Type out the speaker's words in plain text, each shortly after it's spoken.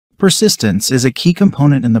Persistence is a key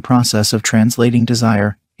component in the process of translating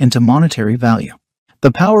desire into monetary value.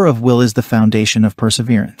 The power of will is the foundation of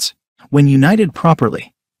perseverance. When united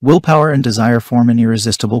properly, willpower and desire form an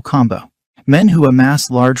irresistible combo. Men who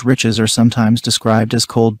amass large riches are sometimes described as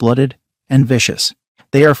cold-blooded and vicious.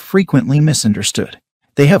 They are frequently misunderstood.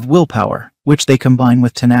 They have willpower, which they combine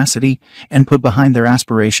with tenacity and put behind their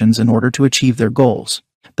aspirations in order to achieve their goals.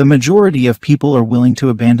 The majority of people are willing to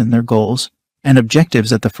abandon their goals and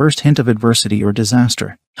objectives at the first hint of adversity or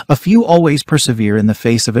disaster. A few always persevere in the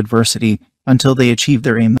face of adversity until they achieve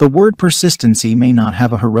their aim. The word persistency may not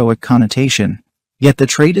have a heroic connotation, yet the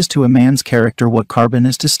trait is to a man's character what carbon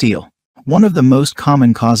is to steel. One of the most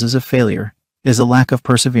common causes of failure is a lack of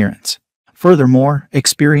perseverance. Furthermore,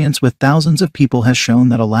 experience with thousands of people has shown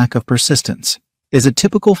that a lack of persistence is a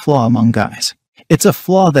typical flaw among guys. It's a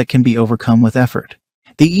flaw that can be overcome with effort.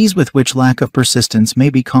 The ease with which lack of persistence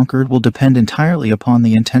may be conquered will depend entirely upon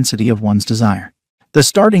the intensity of one's desire. The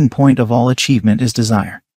starting point of all achievement is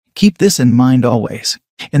desire. Keep this in mind always.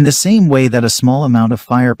 In the same way that a small amount of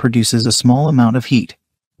fire produces a small amount of heat,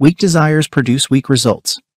 weak desires produce weak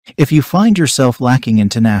results. If you find yourself lacking in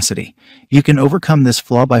tenacity, you can overcome this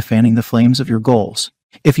flaw by fanning the flames of your goals.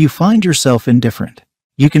 If you find yourself indifferent,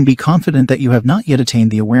 you can be confident that you have not yet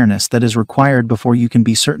attained the awareness that is required before you can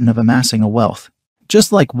be certain of amassing a wealth.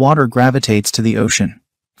 Just like water gravitates to the ocean,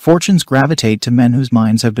 fortunes gravitate to men whose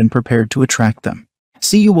minds have been prepared to attract them.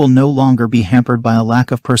 See, you will no longer be hampered by a lack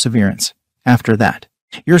of perseverance. After that,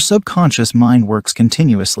 your subconscious mind works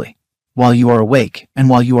continuously, while you are awake and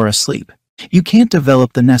while you are asleep. You can't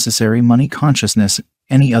develop the necessary money consciousness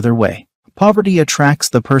any other way. Poverty attracts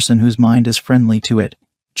the person whose mind is friendly to it,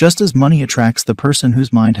 just as money attracts the person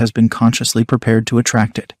whose mind has been consciously prepared to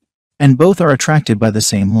attract it. And both are attracted by the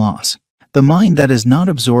same laws. The mind that is not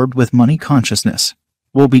absorbed with money consciousness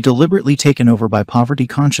will be deliberately taken over by poverty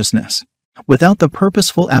consciousness. Without the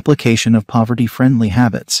purposeful application of poverty-friendly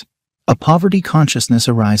habits, a poverty consciousness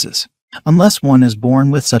arises. Unless one is born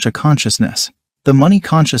with such a consciousness, the money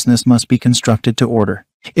consciousness must be constructed to order.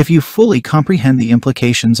 If you fully comprehend the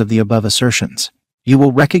implications of the above assertions, you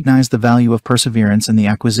will recognize the value of perseverance in the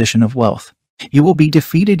acquisition of wealth. You will be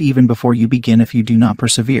defeated even before you begin if you do not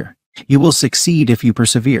persevere. You will succeed if you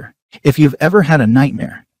persevere. If you've ever had a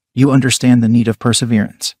nightmare, you understand the need of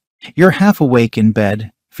perseverance. You're half awake in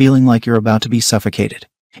bed, feeling like you're about to be suffocated.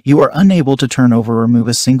 You are unable to turn over or move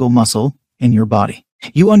a single muscle in your body.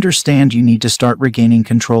 You understand you need to start regaining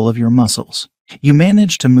control of your muscles. You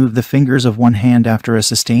manage to move the fingers of one hand after a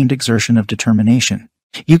sustained exertion of determination.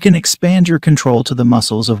 You can expand your control to the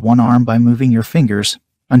muscles of one arm by moving your fingers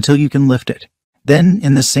until you can lift it. Then,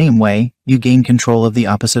 in the same way, you gain control of the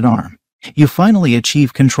opposite arm. You finally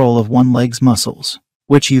achieve control of one leg's muscles,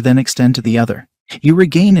 which you then extend to the other. You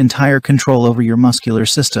regain entire control over your muscular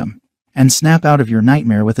system and snap out of your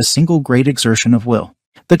nightmare with a single great exertion of will.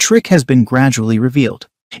 The trick has been gradually revealed.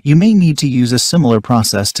 You may need to use a similar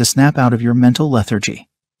process to snap out of your mental lethargy,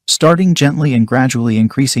 starting gently and gradually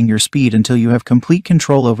increasing your speed until you have complete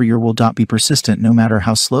control over your will. Be persistent no matter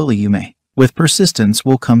how slowly you may. With persistence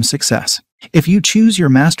will come success. If you choose your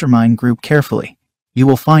mastermind group carefully, you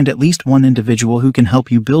will find at least one individual who can help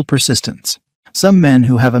you build persistence. Some men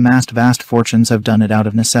who have amassed vast fortunes have done it out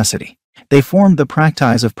of necessity. They formed the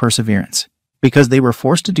practice of perseverance because they were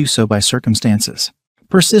forced to do so by circumstances.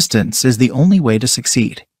 Persistence is the only way to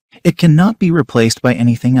succeed. It cannot be replaced by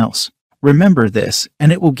anything else. Remember this,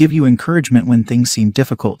 and it will give you encouragement when things seem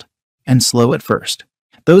difficult and slow at first.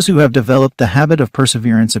 Those who have developed the habit of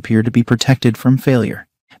perseverance appear to be protected from failure.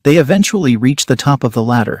 They eventually reach the top of the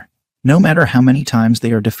ladder, no matter how many times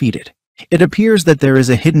they are defeated. It appears that there is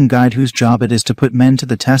a hidden guide whose job it is to put men to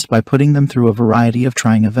the test by putting them through a variety of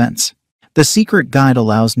trying events. The secret guide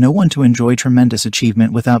allows no one to enjoy tremendous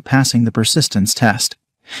achievement without passing the persistence test.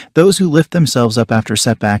 Those who lift themselves up after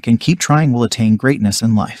setback and keep trying will attain greatness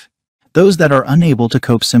in life. Those that are unable to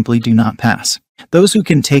cope simply do not pass. Those who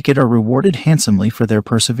can take it are rewarded handsomely for their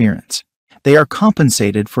perseverance. They are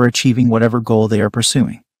compensated for achieving whatever goal they are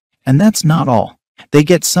pursuing. And that's not all. They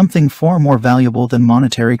get something far more valuable than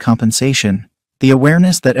monetary compensation: the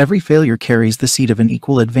awareness that every failure carries the seed of an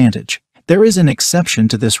equal advantage. There is an exception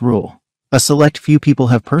to this rule. A select few people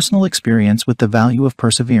have personal experience with the value of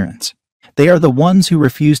perseverance. They are the ones who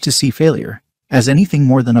refuse to see failure as anything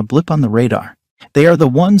more than a blip on the radar. They are the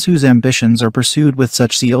ones whose ambitions are pursued with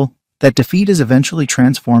such zeal that defeat is eventually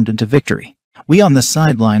transformed into victory. We on the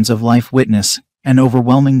sidelines of life witness an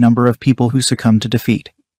overwhelming number of people who succumb to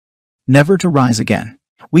defeat, never to rise again.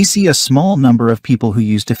 We see a small number of people who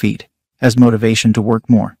use defeat as motivation to work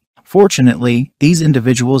more. Fortunately, these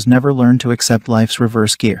individuals never learn to accept life's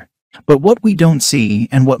reverse gear. But what we don't see,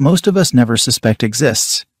 and what most of us never suspect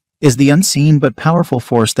exists, is the unseen but powerful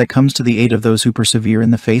force that comes to the aid of those who persevere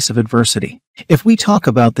in the face of adversity. If we talk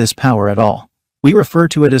about this power at all, we refer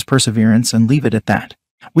to it as perseverance and leave it at that.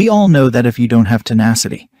 We all know that if you don't have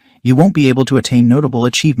tenacity, you won't be able to attain notable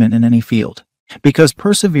achievement in any field. Because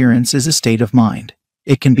perseverance is a state of mind.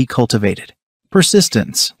 It can be cultivated.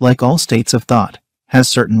 Persistence, like all states of thought, has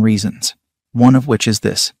certain reasons. One of which is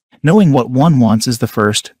this: knowing what one wants is the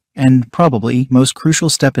first, and probably most crucial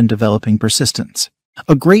step in developing persistence.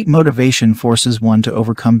 A great motivation forces one to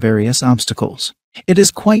overcome various obstacles. It is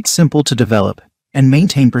quite simple to develop and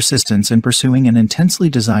maintain persistence in pursuing an intensely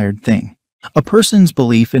desired thing. A person's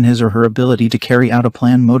belief in his or her ability to carry out a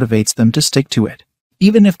plan motivates them to stick to it,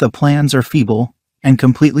 even if the plans are feeble and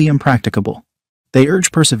completely impracticable. They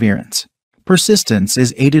urge perseverance. Persistence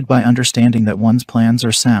is aided by understanding that one's plans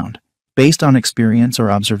are sound, based on experience or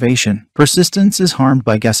observation. Persistence is harmed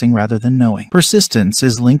by guessing rather than knowing. Persistence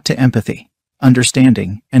is linked to empathy,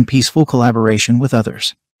 understanding, and peaceful collaboration with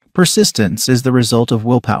others. Persistence is the result of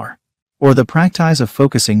willpower, or the practice of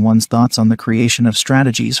focusing one's thoughts on the creation of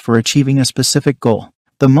strategies for achieving a specific goal.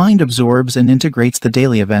 The mind absorbs and integrates the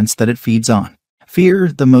daily events that it feeds on.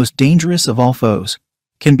 Fear, the most dangerous of all foes,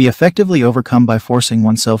 can be effectively overcome by forcing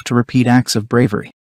oneself to repeat acts of bravery.